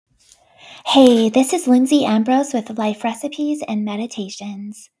Hey, this is Lindsay Ambrose with Life Recipes and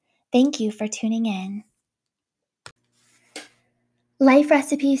Meditations. Thank you for tuning in. Life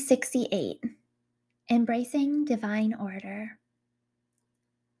Recipe 68, Embracing Divine Order.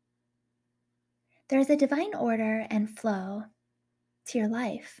 There's a divine order and flow to your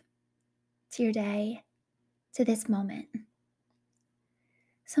life, to your day, to this moment.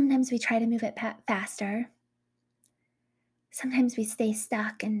 Sometimes we try to move it faster. Sometimes we stay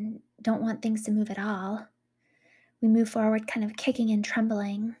stuck and don't want things to move at all. We move forward kind of kicking and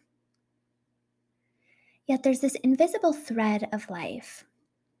trembling. Yet there's this invisible thread of life.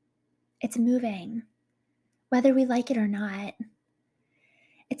 It's moving, whether we like it or not.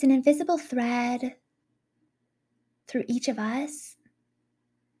 It's an invisible thread through each of us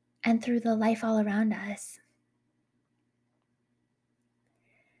and through the life all around us.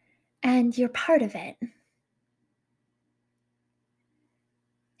 And you're part of it.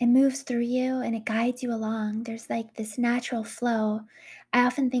 It moves through you and it guides you along. There's like this natural flow. I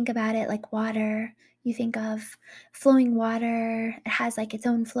often think about it like water. You think of flowing water, it has like its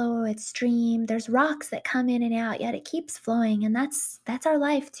own flow, its stream. There's rocks that come in and out, yet it keeps flowing, and that's our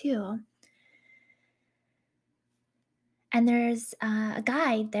life too. And there's a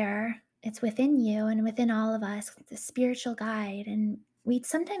guide there. It's within you and within all of us, the spiritual guide. And we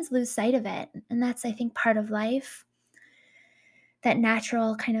sometimes lose sight of it. And that's, I think, part of life. That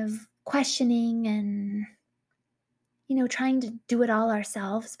natural kind of questioning and, trying to do it all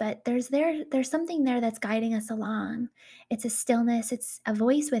ourselves. But there's something there that's guiding us along. It's a stillness, it's a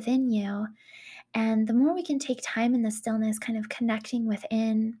voice within you. And the more we can take time in the stillness, kind of connecting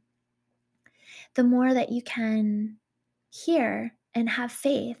within, the more that you can hear and have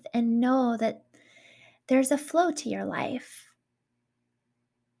faith and know that there's a flow to your life,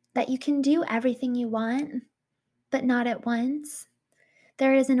 that you can do everything you want, but not at once.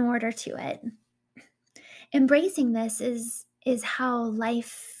 There is an order to it. Embracing this is how life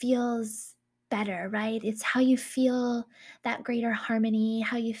feels better, right? It's how you feel that greater harmony,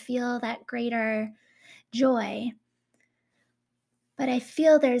 how you feel that greater joy. But I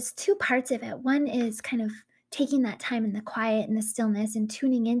feel there's two parts of it. One is kind of taking that time in the quiet and the stillness and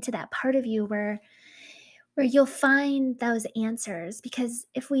tuning into that part of you where you'll find those answers. Because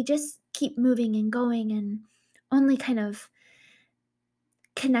if we just keep moving and going and only kind of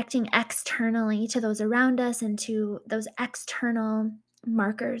connecting externally to those around us and to those external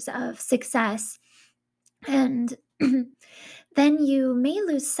markers of success, and then you may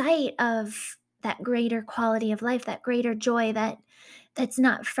lose sight of that greater quality of life, that greater joy that's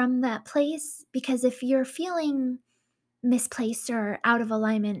not from that place. Because if you're feeling misplaced or out of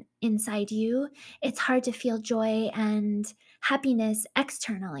alignment inside you, it's hard to feel joy and happiness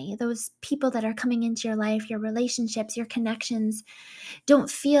externally. Those people that are coming into your life, your relationships, your connections, don't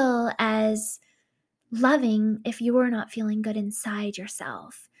feel as loving if you are not feeling good inside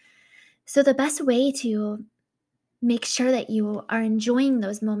yourself. So, the best way to make sure that you are enjoying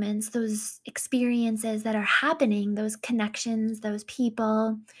those moments, those experiences that are happening, those connections, those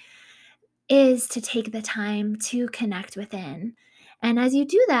people, is to take the time to connect within. And as you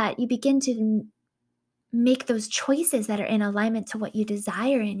do that, you begin to make those choices that are in alignment to what you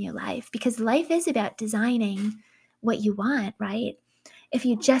desire in your life, because life is about designing what you want, right? If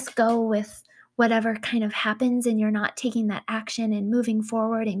you just go with whatever kind of happens and you're not taking that action and moving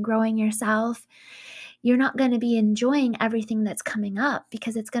forward and growing yourself, you're not going to be enjoying everything that's coming up,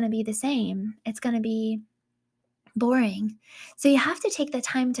 because it's going to be the same. It's going to be boring. So you have to take the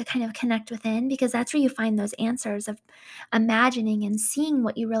time to kind of connect within, because that's where you find those answers of imagining and seeing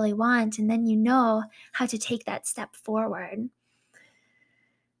what you really want. And then you know how to take that step forward.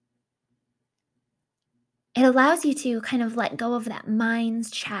 It allows you to kind of let go of that mind's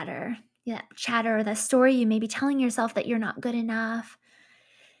chatter, that chatter, the story you may be telling yourself that you're not good enough,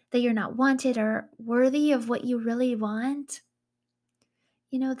 that you're not wanted or worthy of what you really want.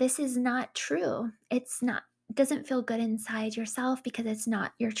 This is not true. It doesn't feel good inside yourself because it's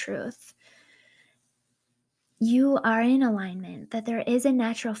not your truth. You are in alignment, that there is a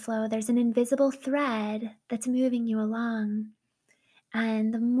natural flow, there's an invisible thread that's moving you along.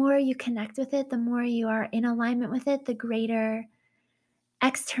 And the more you connect with it, the more you are in alignment with it, the greater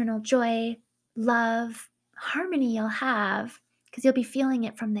external joy, love, harmony you'll have, because you'll be feeling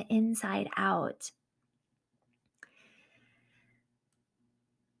it from the inside out.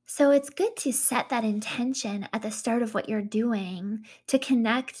 So it's good to set that intention at the start of what you're doing to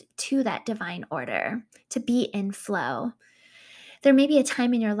connect to that divine order, to be in flow. There may be a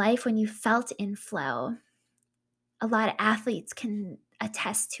time in your life when you felt in flow. A lot of athletes can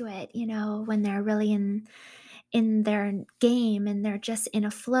attest to it, when they're really in their game, and they're just in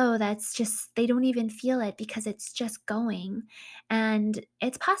a flow that's just, they don't even feel it because it's just going. And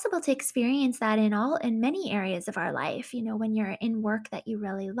it's possible to experience that in many areas of our life, when you're in work that you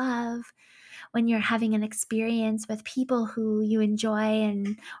really love, when you're having an experience with people who you enjoy,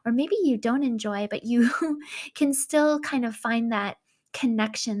 and or maybe you don't enjoy, but you can still kind of find that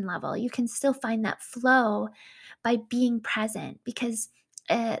connection level. You can still find that flow by being present, because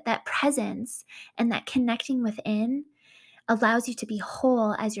that presence and that connecting within allows you to be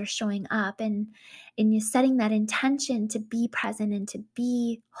whole as you're showing up, and you setting that intention to be present and to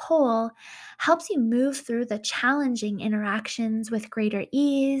be whole helps you move through the challenging interactions with greater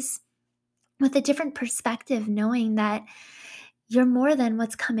ease, with a different perspective, knowing that you're more than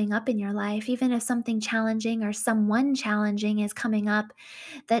what's coming up in your life. Even if something challenging or someone challenging is coming up,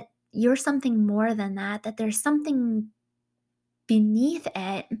 that you're something more than that, that there's something beneath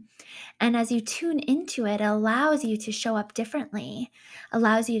it. And as you tune into it, it allows you to show up differently,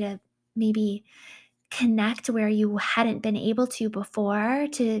 allows you to maybe connect where you hadn't been able to before,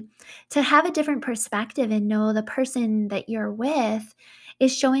 to have a different perspective and know the person that you're with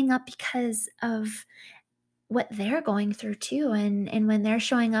is showing up because of what they're going through too. And when they're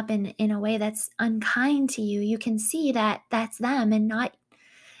showing up in a way that's unkind to you, you can see that that's them and not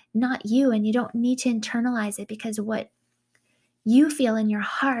you, and you don't need to internalize it, because what you feel in your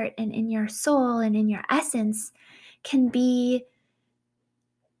heart and in your soul and in your essence can be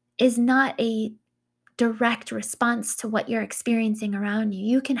is not a direct response to what you're experiencing around you.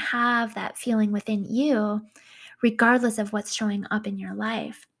 You can have that feeling within you regardless of what's showing up in your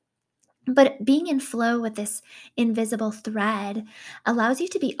life. But being in flow with this invisible thread allows you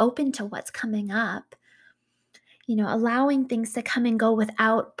to be open to what's coming up, allowing things to come and go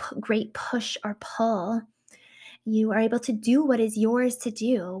without great push or pull. You are able to do what is yours to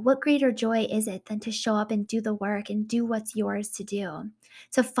do. What greater joy is it than to show up and do the work and do what's yours to do,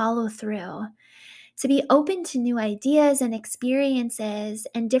 to follow through, to be open to new ideas and experiences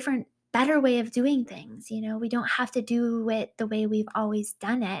and different, better way of doing things. We don't have to do it the way we've always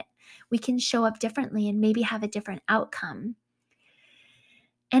done it. We can show up differently and maybe have a different outcome.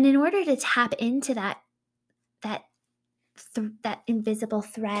 And in order to tap into that that invisible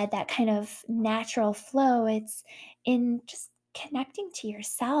thread, that kind of natural flow, it's in just connecting to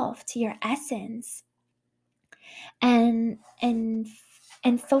yourself, to your essence, and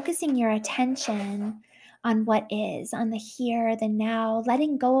focusing your attention on what is, on the here, the now,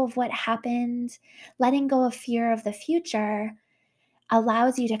 letting go of what happened, letting go of fear of the future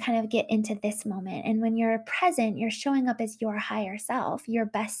allows you to kind of get into this moment. And when you're present, you're showing up as your higher self, your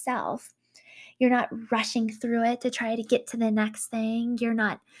best self. You're not rushing through it to try to get to the next thing. You're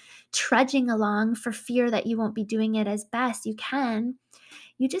not trudging along for fear that you won't be doing it as best you can.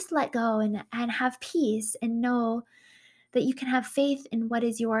 You just let go and have peace and know that you can have faith in what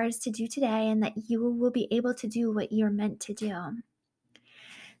is yours to do today, and that you will be able to do what you're meant to do.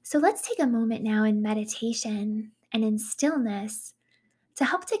 So let's take a moment now in meditation and in stillness to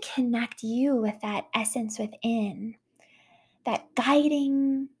help to connect you with that essence within, that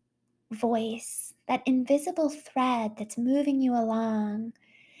guiding voice, that invisible thread that's moving you along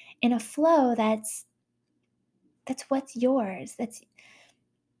in a flow that's what's yours, that's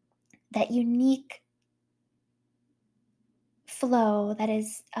that unique flow that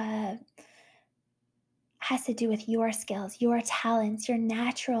is has to do with your skills, your talents, your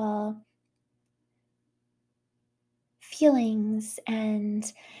natural feelings,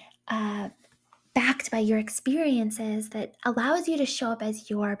 and uh, backed by your experiences, that allows you to show up as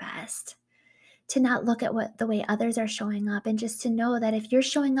your best, to not look at what the way others are showing up, and just to know that if you're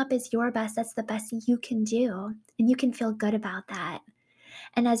showing up as your best, that's the best you can do, and you can feel good about that.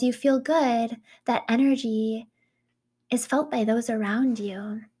 And as you feel good, that energy is felt by those around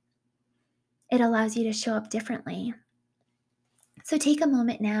you. It allows you to show up differently. So take a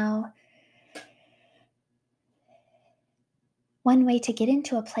moment now. One way to get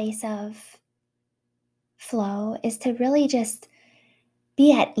into a place of flow is to really just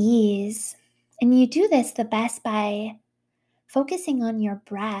be at ease. And you do this the best by focusing on your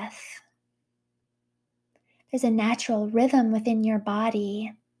breath. There's a natural rhythm within your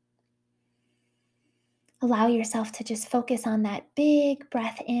body. Allow yourself to just focus on that big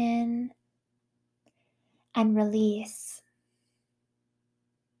breath in and release.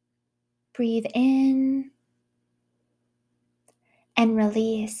 Breathe in and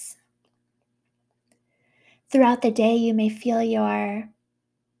release. Throughout the day, you may feel your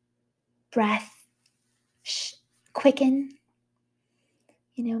breath quicken.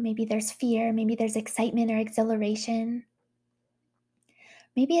 Maybe there's fear, maybe there's excitement or exhilaration.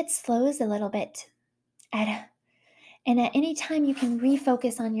 Maybe it slows a little bit at And at any time, you can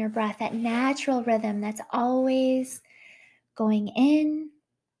refocus on your breath, that natural rhythm that's always going in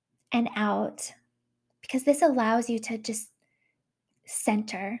and out, because this allows you to just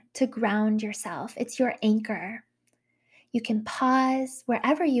center, to ground yourself. It's your anchor. You can pause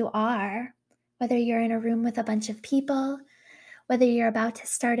wherever you are, whether you're in a room with a bunch of people, whether you're about to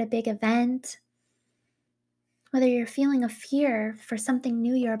start a big event, whether you're feeling a fear for something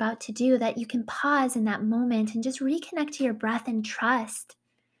new you're about to do, that you can pause in that moment and just reconnect to your breath and trust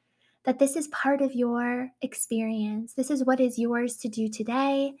that this is part of your experience. This is what is yours to do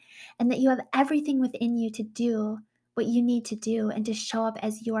today, and that you have everything within you to do what you need to do and to show up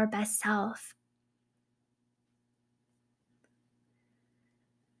as your best self.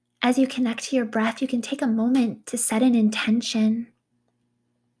 As you connect to your breath, you can take a moment to set an intention.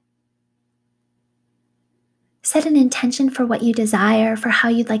 Set an intention for what you desire, for how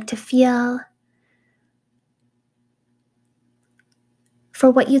you'd like to feel, for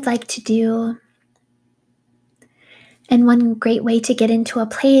what you'd like to do. And one great way to get into a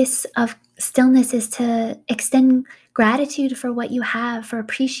place of stillness is to extend gratitude for what you have, for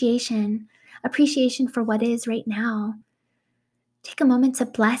appreciation for what is right now. Take a moment to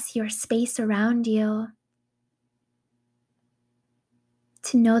bless your space around you,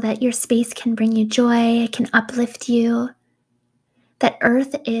 to know that your space can bring you joy, it can uplift you, that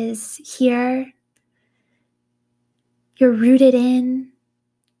earth is here, you're rooted in,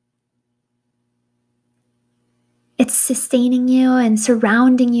 it's sustaining you and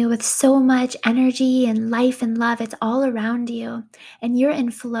surrounding you with so much energy and life and love. It's all around you, and you're in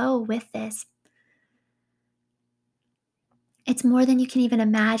flow with this. It's more than you can even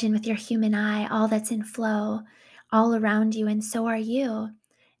imagine with your human eye, all that's in flow all around you, and so are you.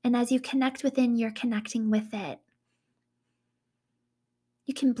 And as you connect within, you're connecting with it.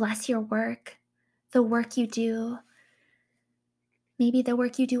 You can bless your work, the work you do, maybe the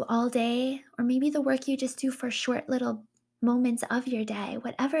work you do all day, or maybe the work you just do for short little moments of your day.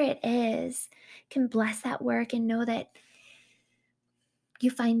 Whatever it is, you can bless that work and know that you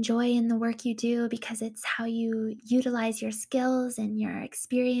find joy in the work you do because it's how you utilize your skills and your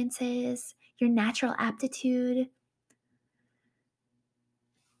experiences, your natural aptitude.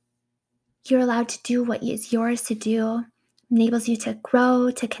 You're allowed to do what is yours to do, enables you to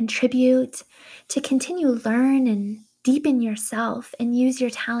grow, to contribute, to continue learn and deepen yourself and use your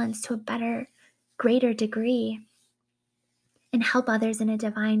talents to a better, greater degree and help others in a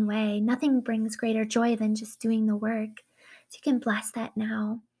divine way. Nothing brings greater joy than just doing the work. So you can bless that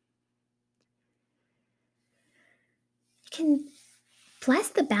now. You can bless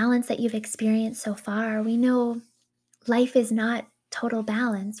the balance that you've experienced so far. We know life is not total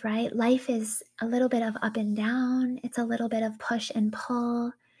balance, right? Life is a little bit of up and down, it's a little bit of push and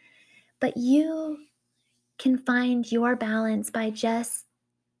pull, but you can find your balance by just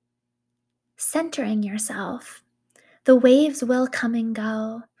centering yourself. The waves will come and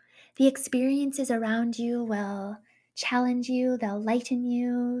go. The experiences around you will challenge you, they'll lighten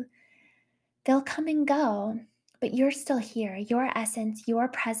you, they'll come and go. But you're still here. Your essence, your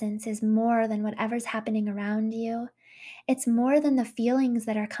presence is more than whatever's happening around you. It's more than the feelings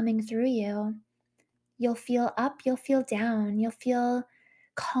that are coming through you. You'll feel up, you'll feel down, you'll feel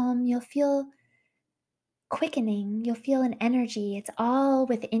calm, you'll feel quickening, you'll feel an energy. It's all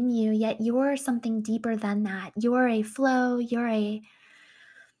within you, yet you're something deeper than that. You're a flow, you're a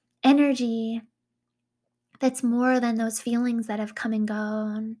energy that's more than those feelings that have come and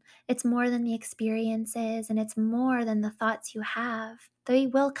gone. It's more than the experiences, and it's more than the thoughts you have. They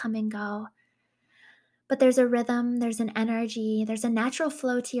will come and go. But there's a rhythm, there's an energy, there's a natural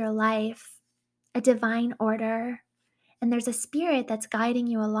flow to your life, a divine order, and there's a spirit that's guiding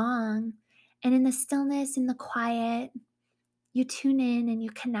you along. And in the stillness, in the quiet, you tune in and you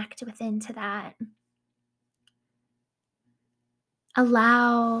connect within to that.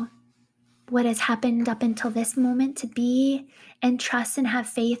 Allow what has happened up until this moment to be, and trust and have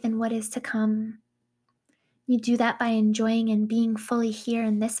faith in what is to come. You do that by enjoying and being fully here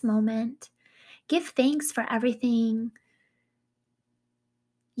in this moment. Give thanks for everything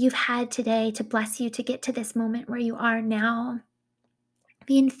you've had today to bless you to get to this moment where you are now.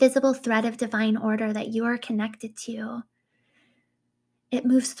 The invisible thread of divine order that you are connected to. It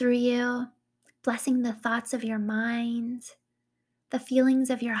moves through you, blessing the thoughts of your mind, the feelings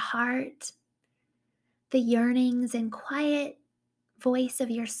of your heart, the yearnings and quiet voice of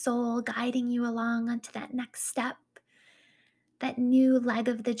your soul guiding you along onto that next step, that new leg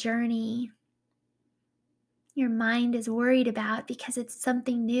of the journey. Your mind is worried about because it's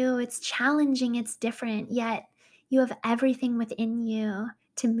something new, it's challenging, it's different, yet you have everything within you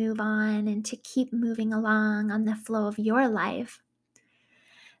to move on and to keep moving along on the flow of your life.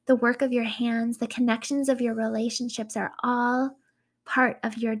 The work of your hands, the connections of your relationships are all part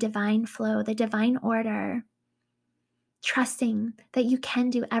of your divine flow, the divine order. Trusting that you can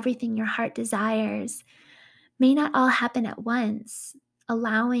do everything your heart desires may not all happen at once,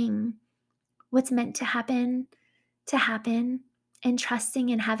 allowing what's meant to happen, and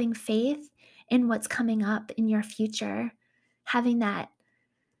trusting and having faith in what's coming up in your future, having that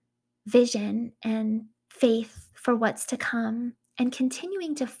vision and faith for what's to come, and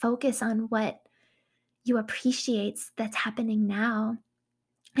continuing to focus on what you appreciate that's happening now,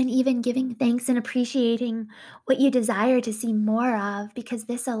 and even giving thanks and appreciating what you desire to see more of, because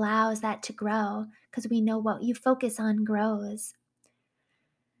this allows that to grow, because we know what you focus on grows.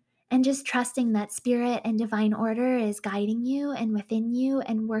 And just trusting that spirit and divine order is guiding you and within you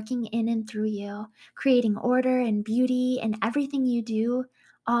and working in and through you, creating order and beauty in everything you do,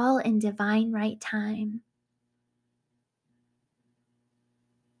 all in divine right time.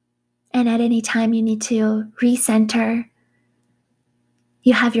 And at any time you need to recenter,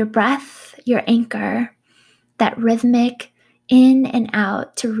 you have your breath, your anchor, that rhythmic in and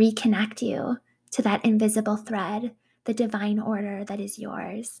out to reconnect you to that invisible thread, the divine order that is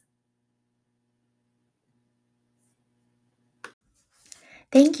yours.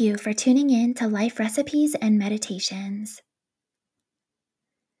 Thank you for tuning in to Life Recipes and Meditations.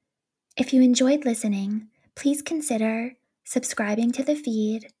 If you enjoyed listening, please consider subscribing to the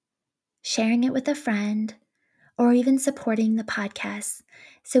feed, sharing it with a friend, or even supporting the podcast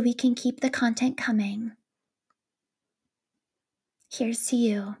so we can keep the content coming. Here's to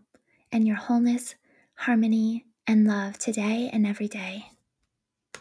you and your wholeness, harmony, and love today and every day.